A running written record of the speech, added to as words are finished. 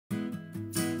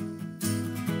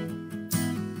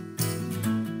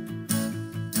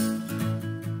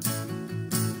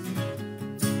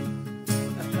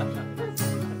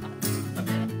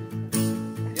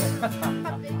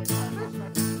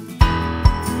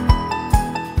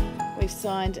we've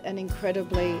signed an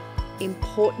incredibly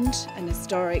important and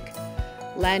historic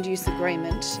land use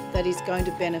agreement that is going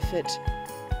to benefit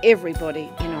everybody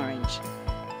in Orange.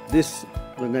 This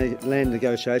land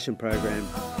negotiation program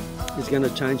is going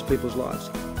to change people's lives.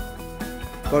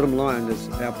 Bottom line is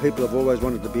our people have always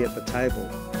wanted to be at the table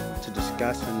to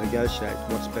discuss and negotiate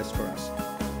what's best for us.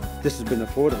 This has been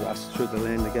afforded us through the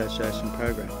land negotiation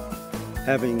program.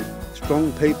 Having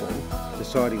strong people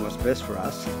deciding what's best for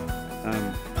us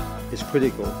is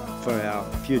critical for our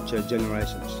future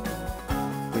generations.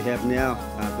 We have now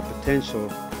the potential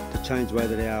to change the way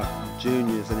that our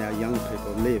juniors and our young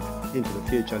people live into the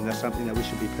future, and that's something that we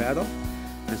should be proud of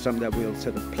and something that we'll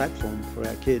set a platform for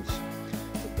our kids.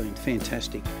 It's been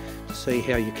fantastic to see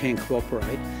how you can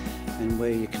cooperate and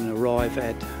where you can arrive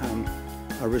at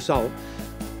a result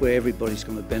where everybody's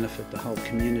going to benefit, the whole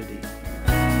community.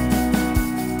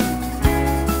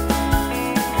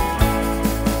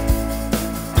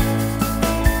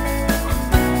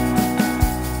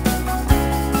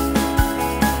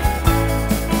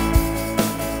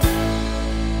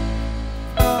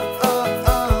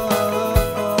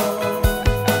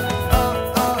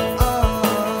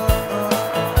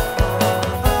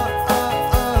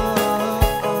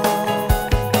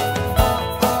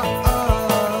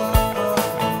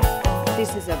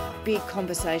 This is a big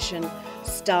conversation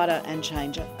starter and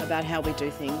changer about how we do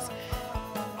things.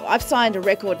 I've signed a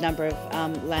record number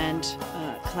of land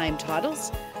claim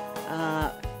titles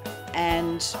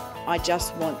and I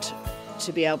just want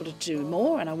to be able to do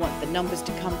more, and I want the numbers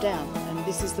to come down, and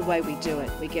this is the way we do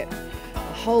it. We get a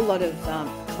whole lot of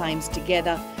claims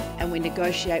together and we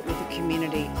negotiate with the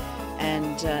community,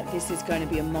 and this is going to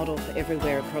be a model for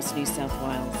everywhere across New South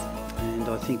Wales. And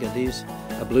I think it is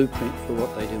a blueprint for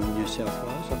what they do in New South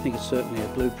Wales. I think it's certainly a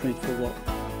blueprint for what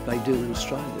they do in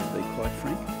Australia, to be quite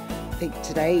frank. I think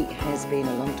today has been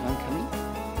a long time coming.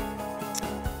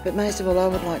 But most of all, I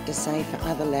would like to say for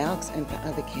other Louks and for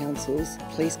other councils,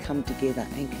 please come together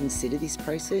and consider this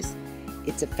process.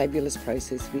 It's a fabulous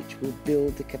process which will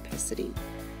build the capacity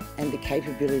and the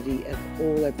capability of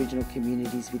all Aboriginal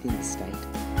communities within the state.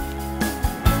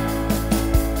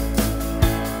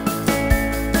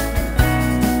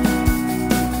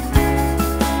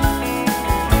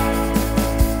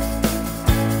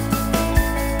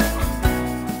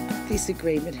 This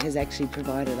agreement has actually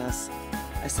provided us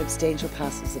a substantial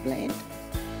parcels of land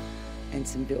and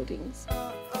some buildings,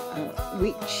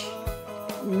 which,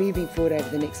 moving forward over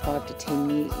the next 5 to 10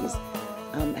 years,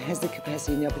 has the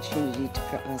capacity and the opportunity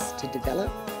for us to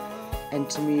develop and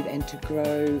to move and to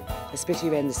grow, especially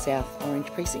around the South Orange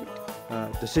precinct.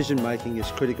 Decision making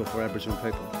is critical for Aboriginal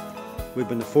people. We've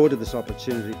been afforded this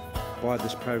opportunity by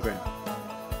this program.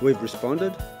 We've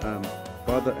responded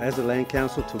as a land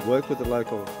council to work with the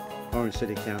local Orange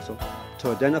City Council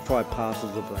to identify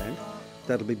parcels of land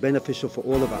that will be beneficial for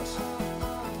all of us.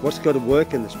 What's got to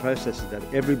work in this process is that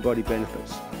everybody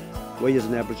benefits. We as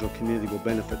an Aboriginal community will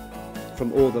benefit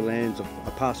from all the lands of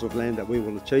a parcel of land that we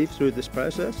will achieve through this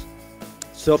process.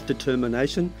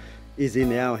 Self-determination is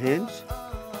in our hands,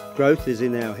 growth is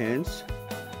in our hands,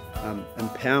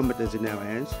 empowerment is in our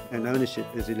hands, and ownership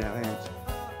is in our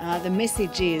hands. The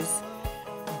message is,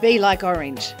 be like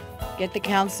Orange. Get the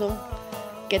council,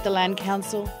 get the land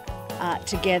council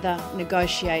together,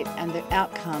 negotiate, and the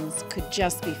outcomes could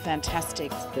just be fantastic.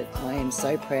 But I am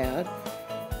so proud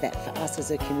that for us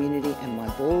as a community and my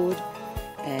board,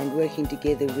 and working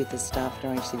together with the staff at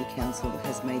Orange City Council,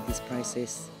 has made this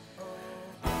process.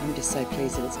 I'm just so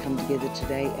pleased that it's come together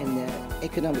today, and the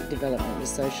economic development, the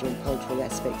social and cultural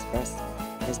aspects for us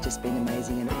has just been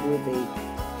amazing, and it will be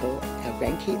for our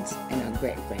grandkids and our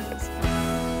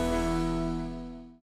great-grandkids.